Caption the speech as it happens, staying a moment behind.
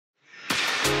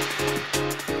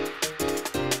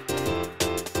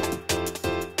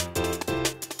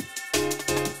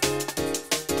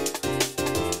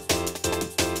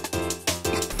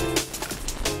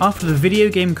After the video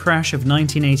game crash of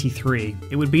 1983,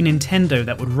 it would be Nintendo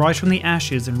that would rise from the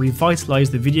ashes and revitalise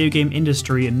the video game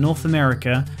industry in North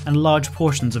America and large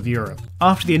portions of Europe.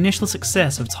 After the initial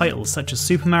success of titles such as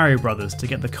Super Mario Bros. To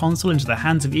get the console into the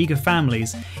hands of eager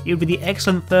families, it would be the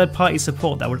excellent third-party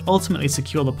support that would ultimately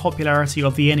secure the popularity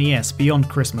of the NES beyond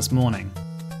Christmas morning.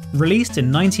 Released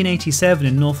in 1987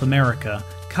 in North America,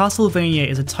 Castlevania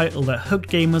is a title that hooked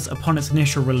gamers upon its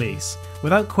initial release.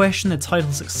 Without question, the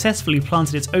title successfully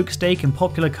planted its oak stake in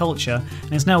popular culture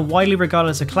and is now widely regarded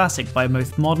as a classic by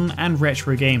both modern and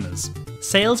retro gamers.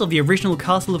 Sales of the original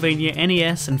Castlevania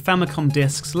NES and Famicom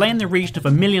discs lay in the region of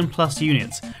 1 million+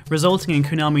 units, resulting in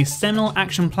Konami's seminal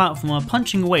action platformer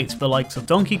punching weights for the likes of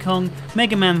Donkey Kong,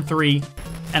 Mega Man 3,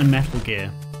 and Metal Gear.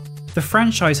 The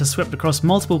franchise has swept across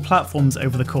multiple platforms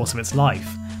over the course of its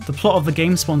life. The plot of the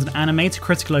game spawned an anime to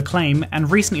critical acclaim,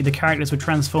 and recently the characters were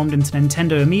transformed into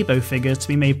Nintendo Amiibo figures to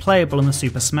be made playable in the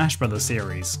Super Smash Bros.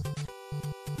 Series.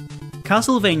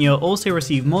 Castlevania also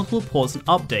received multiple ports and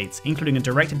updates, including a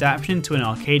direct adaptation to an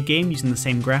arcade game using the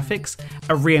same graphics,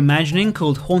 a reimagining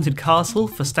called Haunted Castle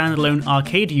for standalone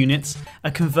arcade units,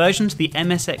 a conversion to the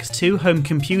MSX2 home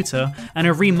computer, and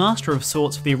a remaster of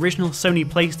sorts for the original Sony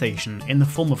PlayStation in the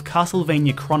form of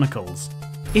Castlevania Chronicles.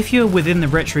 If you are within the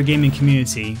retro gaming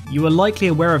community, you are likely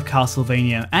aware of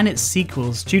Castlevania and its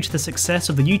sequels due to the success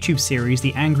of the YouTube series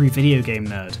The Angry Video Game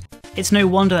Nerd. It's no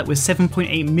wonder that with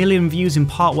 7.8 million views in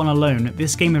part 1 alone,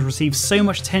 this game has received so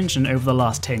much attention over the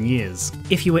last 10 years.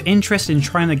 If you are interested in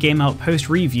trying the game out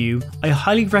post-review, I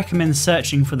highly recommend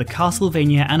searching for the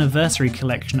Castlevania Anniversary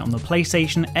Collection on the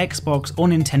PlayStation, Xbox or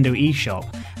Nintendo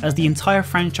eShop, as the entire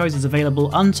franchise is available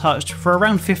untouched for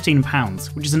around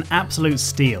 £15, which is an absolute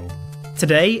steal.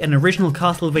 Today, an original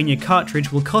Castlevania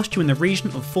cartridge will cost you in the region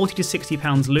of £40 to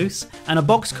 £60 loose, and a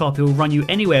box copy will run you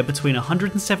anywhere between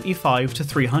 £175 to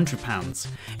 £300.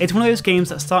 It's one of those games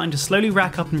that's starting to slowly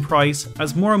rack up in price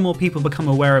as more and more people become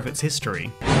aware of its history.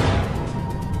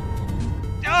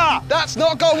 Ah, that's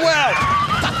not gone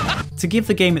well! To give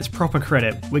the game its proper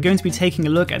credit, we're going to be taking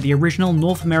a look at the original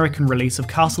North American release of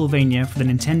Castlevania for the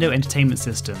Nintendo Entertainment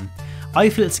System. I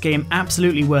feel it's a game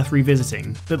absolutely worth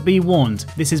revisiting, but be warned,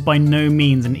 this is by no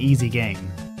means an easy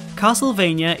game.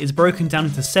 Castlevania is broken down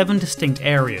into 7 distinct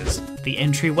areas: the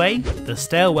entryway, the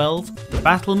stairwells, the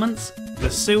battlements, the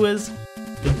sewers,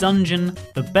 the dungeon,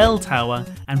 the bell tower,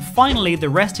 and finally the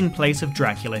resting place of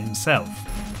Dracula himself.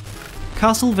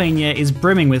 Castlevania is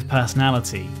brimming with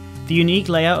personality. The unique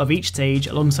layout of each stage,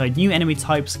 alongside new enemy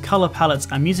types, colour palettes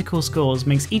and musical scores,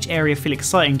 makes each area feel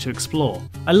exciting to explore.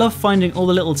 I love finding all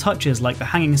the little touches like the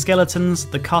hanging skeletons,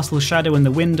 the castle shadow in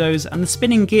the windows, and the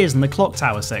spinning gears in the clock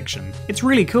tower section. It's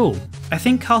really cool. I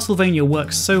think Castlevania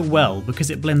works so well because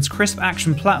it blends crisp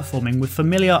action platforming with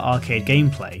familiar arcade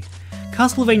gameplay.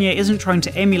 Castlevania isn't trying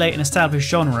to emulate an established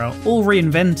genre or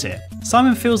reinvent it.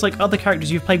 Simon feels like other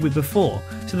characters you've played with before,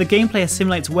 so the gameplay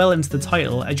assimilates well into the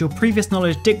title as your previous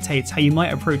knowledge dictates how you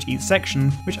might approach each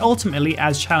section, which ultimately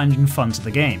adds challenge and fun to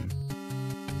the game.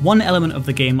 One element of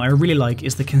the game I really like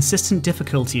is the consistent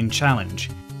difficulty and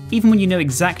challenge. Even when you know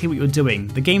exactly what you're doing,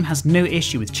 the game has no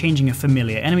issue with changing a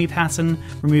familiar enemy pattern,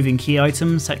 removing key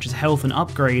items such as health and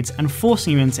upgrades, and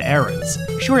forcing you into errors.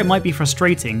 Sure, it might be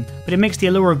frustrating, but it makes the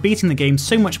allure of beating the game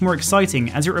so much more exciting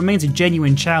as it remains a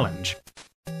genuine challenge.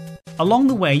 Along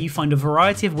the way, you find a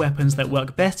variety of weapons that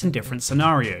work best in different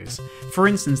scenarios. For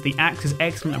instance, the axe is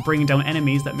excellent at bringing down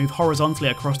enemies that move horizontally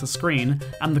across the screen,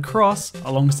 and the cross,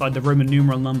 alongside the Roman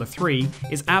numeral number 3,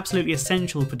 is absolutely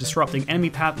essential for disrupting enemy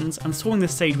patterns and sawing the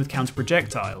stage with counter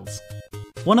projectiles.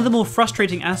 One of the more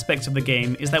frustrating aspects of the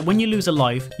game is that when you lose a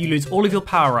life, you lose all of your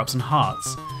power-ups and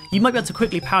hearts. You might be able to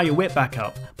quickly power your whip back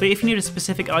up, but if you need a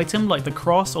specific item like the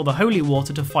cross or the holy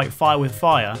water to fight fire with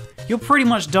fire, you're pretty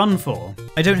much done for.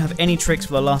 I don't have any tricks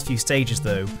for the last few stages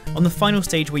though. On the final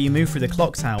stage where you move through the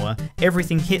clock tower,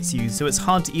 everything hits you, so it's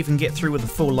hard to even get through with a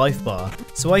full life bar,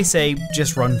 so I say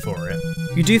just run for it.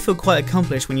 You do feel quite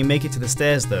accomplished when you make it to the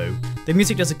stairs though. The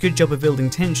music does a good job of building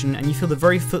tension, and you feel the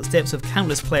very footsteps of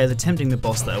countless players attempting the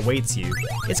boss that awaits you.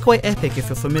 It's quite epic if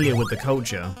you're familiar with the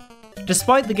culture.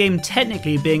 Despite the game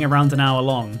technically being around an hour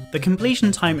long, the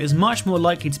completion time is much more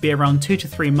likely to be around 2 to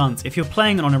 3 months if you're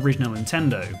playing it on original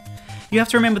Nintendo. You have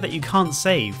to remember that you can't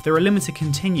save, there are limited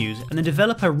continues, and the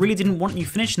developer really didn't want you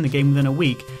finishing the game within a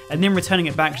week and then returning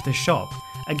it back to the shop.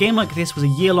 A game like this was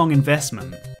a year-long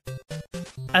investment.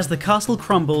 As the castle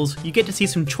crumbles, you get to see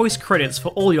some choice credits for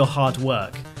all your hard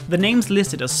work. The names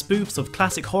listed are spoofs of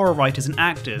classic horror writers and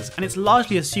actors, and it's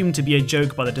largely assumed to be a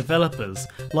joke by the developers,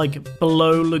 like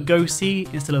Belo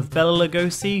Lugosi instead of Bela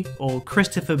Lugosi, or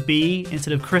Christopher B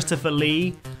instead of Christopher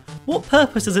Lee. What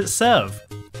purpose does it serve?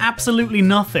 absolutely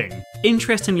nothing.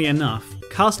 Interestingly enough,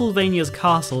 Castlevania's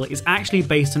castle is actually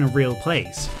based on a real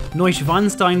place,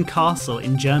 Neuschwanstein Castle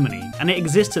in Germany, and it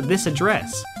exists at this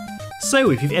address.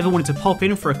 So if you've ever wanted to pop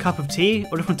in for a cup of tea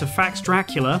or just want to fax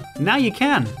Dracula, now you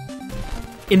can.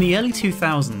 In the early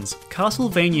 2000s,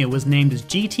 Castlevania was named as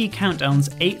GT Countdown's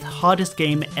 8th hardest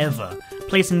game ever,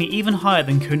 placing it even higher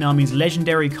than Konami's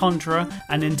legendary Contra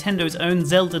and Nintendo's own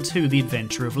Zelda 2: The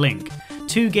Adventure of Link,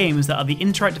 two games that are the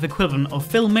interactive equivalent of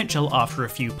Phil Mitchell after a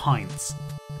few pints.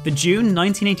 The June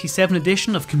 1987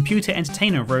 edition of Computer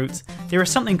Entertainer wrote, "There is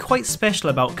something quite special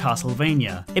about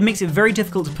Castlevania. It makes it very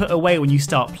difficult to put away when you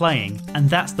start playing, and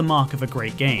that's the mark of a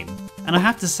great game." And I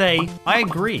have to say, I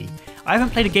agree. I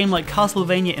haven't played a game like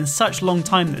Castlevania in such a long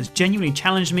time that has genuinely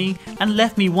challenged me and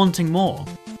left me wanting more.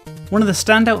 One of the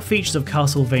standout features of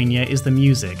Castlevania is the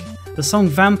music. The song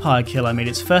Vampire Killer made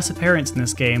its first appearance in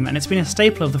this game, and it's been a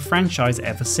staple of the franchise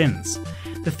ever since.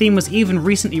 The theme was even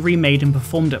recently remade and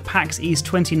performed at PAX East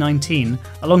 2019,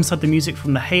 alongside the music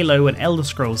from the Halo and Elder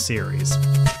Scrolls series.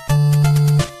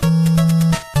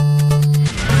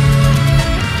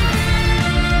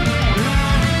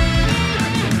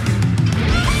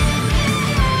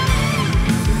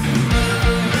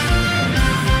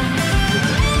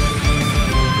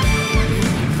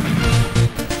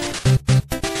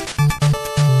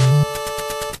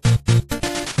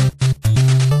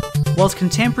 Whilst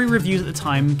contemporary reviews at the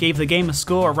time gave the game a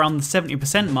score around the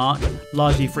 70% mark,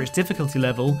 largely for its difficulty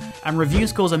level, and review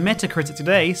scores on Metacritic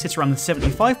today sit around the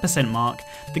 75% mark,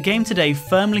 the game today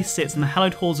firmly sits in the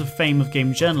hallowed halls of fame of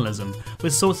game journalism,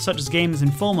 with sources such as Gamers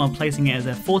Informer placing it as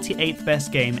their 48th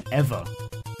best game ever.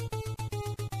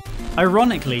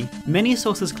 Ironically, many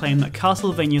sources claim that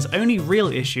Castlevania's only real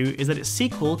issue is that its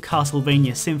sequel,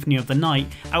 Castlevania Symphony of the Night,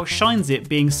 outshines it,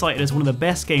 being cited as one of the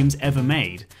best games ever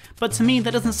made. But to me,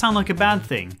 that doesn't sound like a bad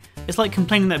thing. It's like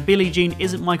complaining that Billie Jean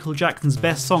isn't Michael Jackson's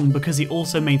best song because he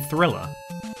also made Thriller.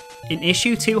 In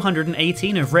issue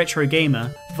 218 of Retro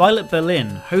Gamer, Violet Berlin,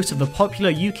 host of the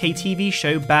popular UK TV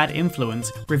show Bad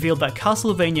Influence, revealed that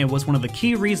Castlevania was one of the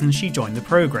key reasons she joined the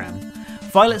programme.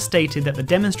 Violet stated that the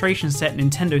demonstration set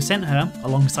Nintendo sent her,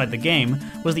 alongside the game,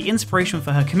 was the inspiration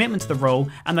for her commitment to the role,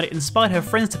 and that it inspired her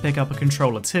friends to pick up a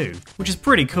controller too, which is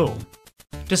pretty cool.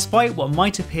 Despite what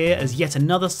might appear as yet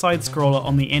another side-scroller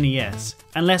on the NES,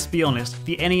 and let's be honest,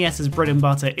 the NES's bread and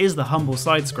butter is the humble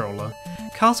side-scroller,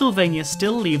 Castlevania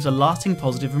still leaves a lasting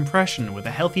positive impression with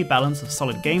a healthy balance of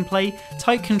solid gameplay,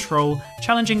 tight control,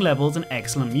 challenging levels and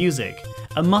excellent music.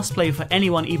 A must-play for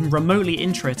anyone even remotely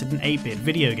interested in 8-bit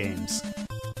video games.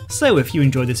 So if you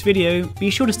enjoyed this video, be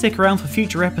sure to stick around for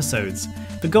future episodes.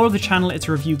 The goal of the channel is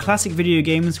to review classic video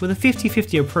games with a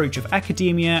 50-50 approach of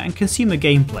academia and consumer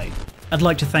gameplay. I'd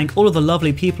like to thank all of the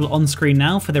lovely people on screen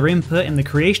now for their input in the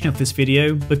creation of this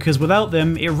video, because without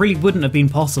them it really wouldn't have been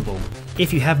possible.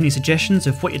 If you have any suggestions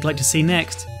of what you'd like to see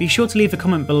next, be sure to leave a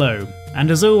comment below,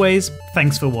 and as always,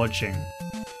 thanks for watching.